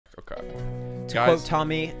To Guys, quote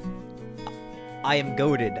Tommy, I am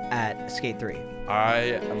goated at Skate 3.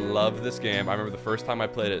 I love this game. I remember the first time I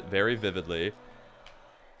played it very vividly.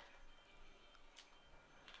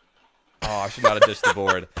 Oh, I should not have dished the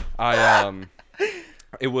board.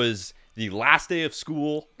 It was the last day of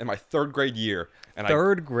school in my 3rd grade year. And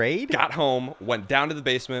Third grade? got home, went down to the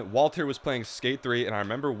basement. Walter was playing Skate 3, and I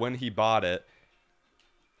remember when he bought it.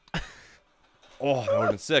 Oh, that would have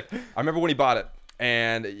been sick. I remember when he bought it,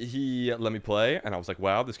 and he let me play, and I was like,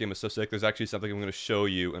 wow, this game is so sick. There's actually something I'm going to show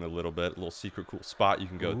you in a little bit, a little secret cool spot you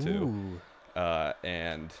can go Ooh. to.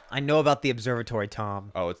 And, I know about the observatory,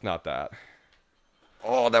 Tom. oh, it's not that.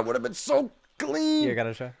 Oh, that would have been so clean. Here,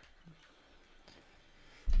 gotta try.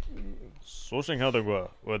 所剩下的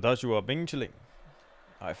我带去我冰淇淋。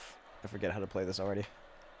 I forget how to play this already.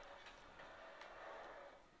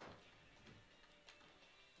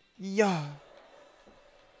 Yeah.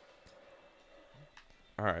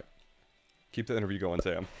 All right. Keep the interview going,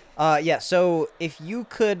 Sam. Yeah, so if you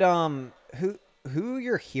could, who are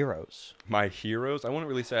your heroes? My heroes? I wouldn't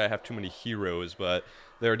really say I have too many heroes, but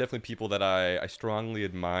there are definitely people that I strongly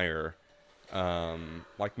admire,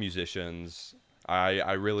 like musicians.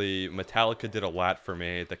 I really, Metallica did a lot for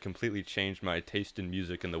me that completely changed my taste in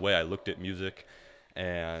music and the way I looked at music.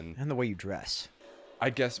 And And the way you dress. I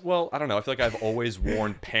guess, well, I don't know. I feel like I've always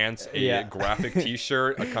worn pants, a Yeah. graphic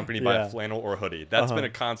t-shirt accompanied by Yeah. a flannel or a hoodie. That's been a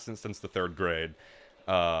constant since the 3rd grade.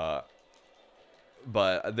 But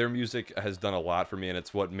their music has done a lot for me, and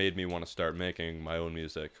it's what made me want to start making my own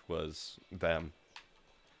music was them.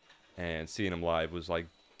 And seeing them live was like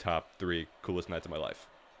top 3 coolest nights of my life.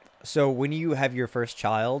 So when you have your first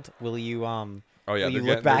child, will you Oh yeah, will you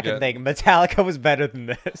they're look back they're and think Metallica was better than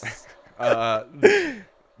this?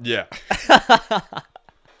 Yeah.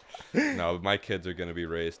 No, my kids are gonna be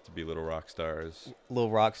raised to be little rock stars.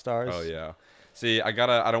 Little rock stars. Oh yeah. See, I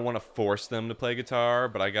don't want to force them to play guitar,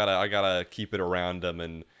 but I gotta keep it around them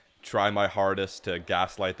and try my hardest to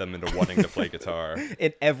gaslight them into wanting to play guitar.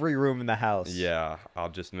 In every room in the house. Yeah, I'll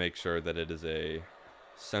just make sure that it is a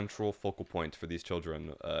central focal point for these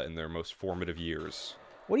children in their most formative years.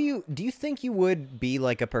 What do you think you would be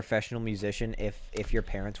like a professional musician if your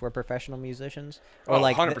parents were professional musicians? Or Oh,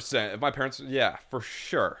 like 100%. If my parents, yeah, for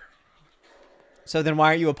sure. So then why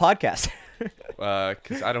aren't you a podcaster?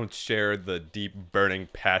 Because I don't share the deep, burning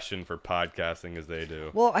passion for podcasting as they do.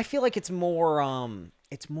 Well, I feel like it's more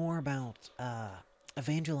about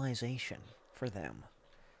evangelization for them.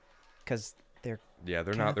 Cuz they're Yeah,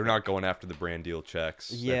 they're not going after the brand deal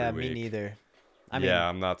checks. Yeah, every me week. neither. I Yeah,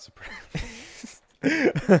 I'm not surprised.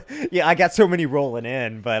 yeah, I got so many rolling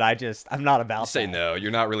in, but I'm not about Say that. no.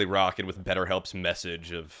 You're not really rocking with BetterHelp's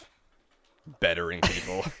message of bettering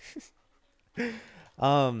people.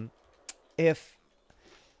 If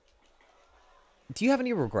do you have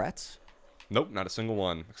any regrets? Nope, not a single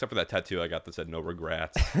one, except for that tattoo I got that said "No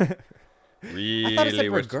regrets." Really, I thought it said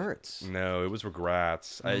wish- regrets. No, it was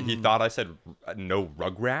regrets. He thought I said no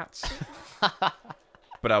rugrats,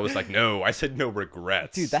 but I was like, no, I said no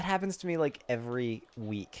regrets. Dude, that happens to me like every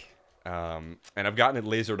week. And I've gotten it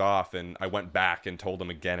lasered off, and I went back and told him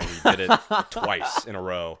again, and he did it twice in a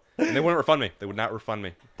row, and they wouldn't refund me. They would not refund me.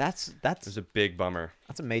 It That's was a big bummer.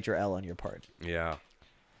 a major L on your part. Yeah.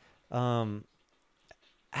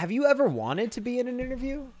 Have you ever wanted to be in an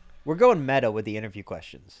interview? We're going meta with the interview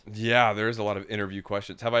questions. Yeah, there's a lot of interview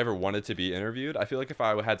questions. Have I ever wanted to be interviewed? I feel like if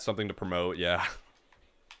I had something to promote, yeah.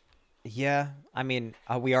 Yeah, I mean,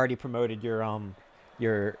 we already promoted your My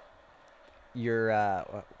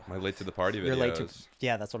late to the party videos. you're late to.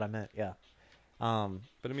 Yeah, that's what I meant. Yeah.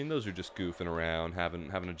 But I mean, those are just goofing around,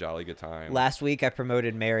 having a jolly good time. Last week I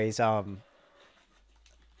promoted Mary's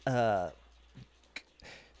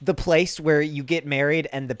the place where you get married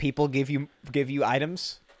and the people give you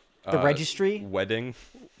items. The registry? Wedding.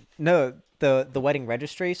 No, the wedding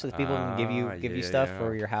registry, so the people can give you yeah, stuff yeah.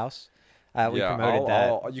 for your house. We Yeah, promoted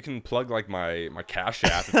that. you can plug like my Cash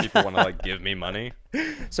App if people want to like give me money.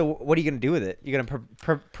 So what are you gonna do with it? You gonna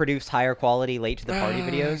produce higher quality late to the party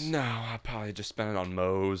videos? No, I'll probably just spend it on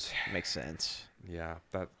Moe's. Makes sense. Yeah,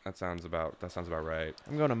 that sounds about right.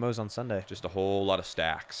 I'm going to Moe's on Sunday. Just a whole lot of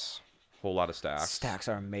stacks. Whole lot of stacks. Stacks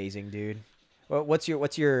are amazing, dude. What's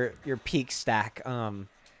your peak stack?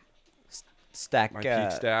 Stack. My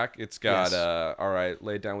peak stack, it's got, yes. all right,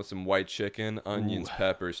 laid down with some white chicken, onions,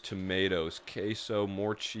 peppers, tomatoes, queso,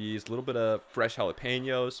 more cheese, a little bit of fresh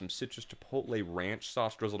jalapenos, some citrus chipotle ranch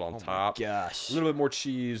sauce drizzled on top. Gosh. A little bit more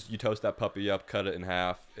cheese. You toast that puppy up, cut it in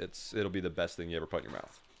half. It'll be the best thing you ever put in your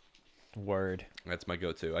mouth. Word. That's my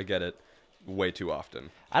go-to. I get it way too often.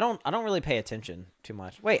 I don't really pay attention too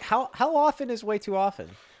much. Wait, how often is way too often?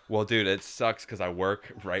 Well, dude, it sucks because I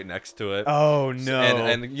work right next to it. Oh no.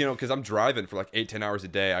 And you know, because I'm driving for like 8-10 hours a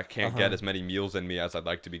day, I can't get Uh-huh. as many meals in me as I'd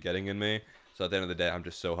like to be getting in me. So at the end of the day, I'm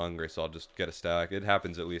just so hungry, so I'll just get a stack. It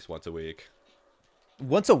happens at least once a week.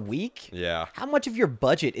 Once a week? Yeah. How much of your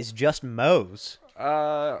budget is just Moe's?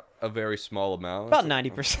 A very small amount. About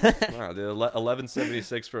 90%. Wow, the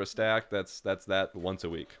 11.76 for a stack. That's that once a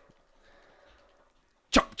week.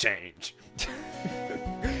 Chump change.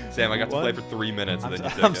 Sam, I got to play for 3 minutes and then you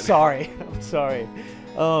took I'm it. sorry. I'm sorry.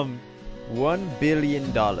 $1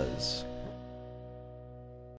 billion.